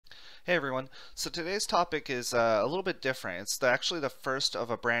Hey everyone. So today's topic is a little bit different. It's actually the first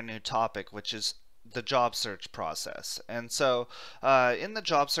of a brand new topic, which is the job search process. And so in the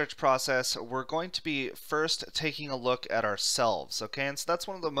job search process, we're going to be first taking a look at ourselves, okay? And so that's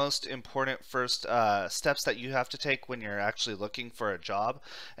one of the most important first steps that you have to take when you're actually looking for a job.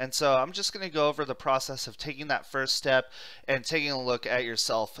 And so I'm just going to go over the process of taking that first step and taking a look at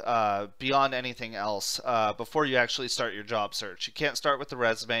yourself beyond anything else before you actually start your job search. You can't start with the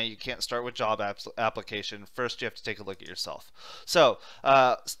resume. You can't start with job application. First, you have to take a look at yourself. So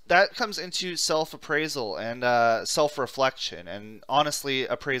that comes into self-appraisal and self-reflection, and honestly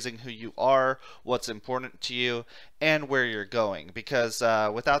appraising who you are, what's important to you, and where you're going, because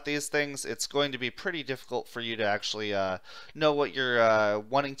without these things it's going to be pretty difficult for you to actually know what you're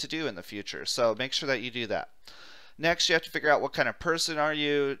wanting to do in the future. So make sure that you do that. Next, you have to figure out what kind of person are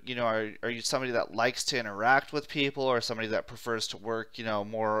you. You know, are you somebody that likes to interact with people, or somebody that prefers to work,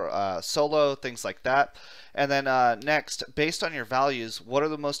 more solo, things like that. And then next, based on your values, what are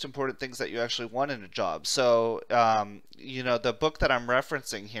the most important things that you actually want in a job? So, the book that I'm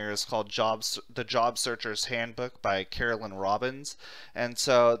referencing here is called The Job Searcher's Handbook by Carolyn Robbins. And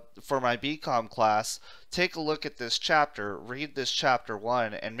so for my Beacom class, take a look at this chapter, read this chapter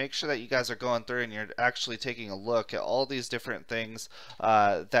 1, and make sure that you guys are going through and you're actually taking a look at all these different things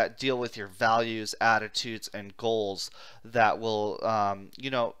that deal with your values, attitudes, and goals that will,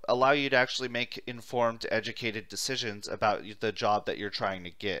 allow you to actually make informed, educated decisions about the job that you're trying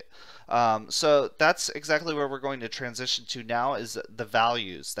to get. So that's exactly where we're going to transition to now, is the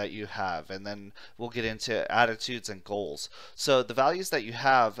values that you have, and then we'll get into attitudes and goals. So the values that you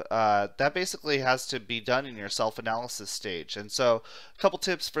have, that basically has to be done in your self-analysis stage. And so a couple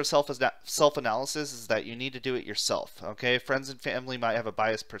tips for self-analysis is that you need to do it yourself. Okay, friends and family might have a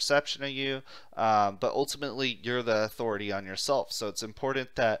biased perception of you, but ultimately you're the authority on yourself. So it's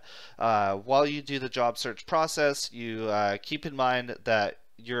important that while you do the job search process, you keep in mind that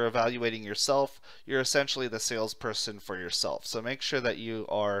you're evaluating yourself. You're essentially the salesperson for yourself. So make sure that you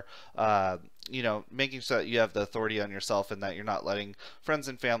are making sure that you have the authority on yourself, and that you're not letting friends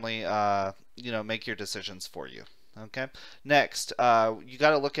and family make your decisions for you. Okay. Next, you got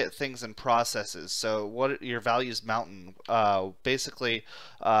to look at things and processes. So what your values mountain, basically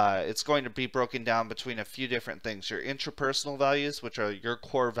it's going to be broken down between a few different things. Your intrapersonal values, which are your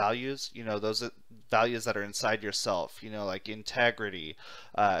core values, those values that are inside yourself, like integrity,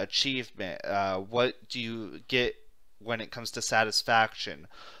 achievement, what do you get when it comes to satisfaction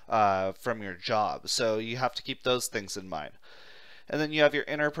from your job. So you have to keep those things in mind. And then you have your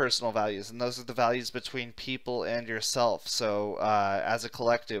interpersonal values, and those are the values between people and yourself. So as a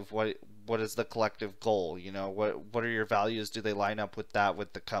collective, what is the collective goal? What are your values? Do they line up with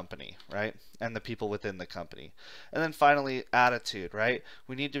the company, right? And the people within the company. And then finally, attitude, right?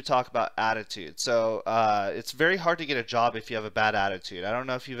 We need to talk about attitude. So it's very hard to get a job if you have a bad attitude. I don't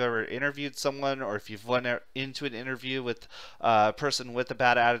know if you've ever interviewed someone, or if you've went into an interview with a person with a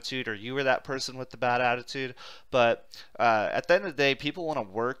bad attitude, or you were that person with the bad attitude. But at the end of the day, people want to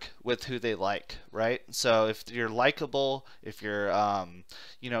work with who they like, right? So if you're likable, if you're,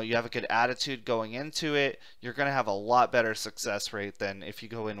 you have a good attitude going into it, you're going to have a lot better success rate than if you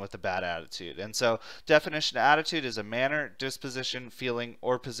go in with a bad attitude. And so definition of attitude is a manner, disposition, feeling,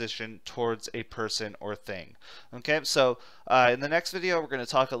 or position towards a person or thing. Okay, so in the next video, we're going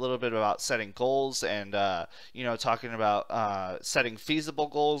to talk a little bit about setting goals, and talking about setting feasible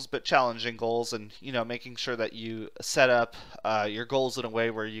goals but challenging goals, and making sure that you set up your goals in a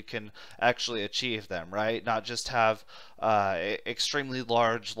way where you can actually achieve them, right? Not just have extremely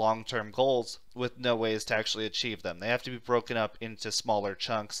large long-term goals with no ways to actually achieve them. They have to be broken up into smaller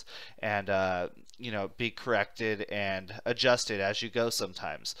chunks, and be corrected and adjusted as you go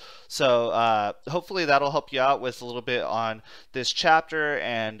sometimes. So hopefully that'll help you out with a little bit on this chapter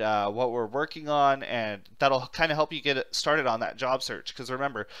and what we're working on, and that'll kind of help you get started on that job search. Because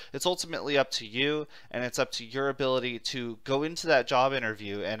remember, it's ultimately up to you, and it's up to your ability to go into that job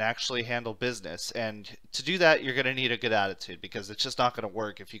interview and actually handle business. And to do that, you're going to need a good attitude, because it's just not going to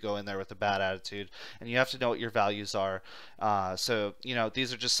work if you go in there with a bad attitude. And you have to know what your values are. So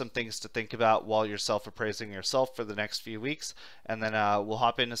these are just some things to think about while you're self-appraising yourself for the next few weeks. And then we'll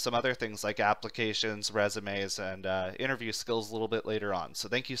hop into some other things like applications, resumes, and interview skills a little bit later on. So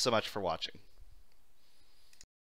thank you so much for watching.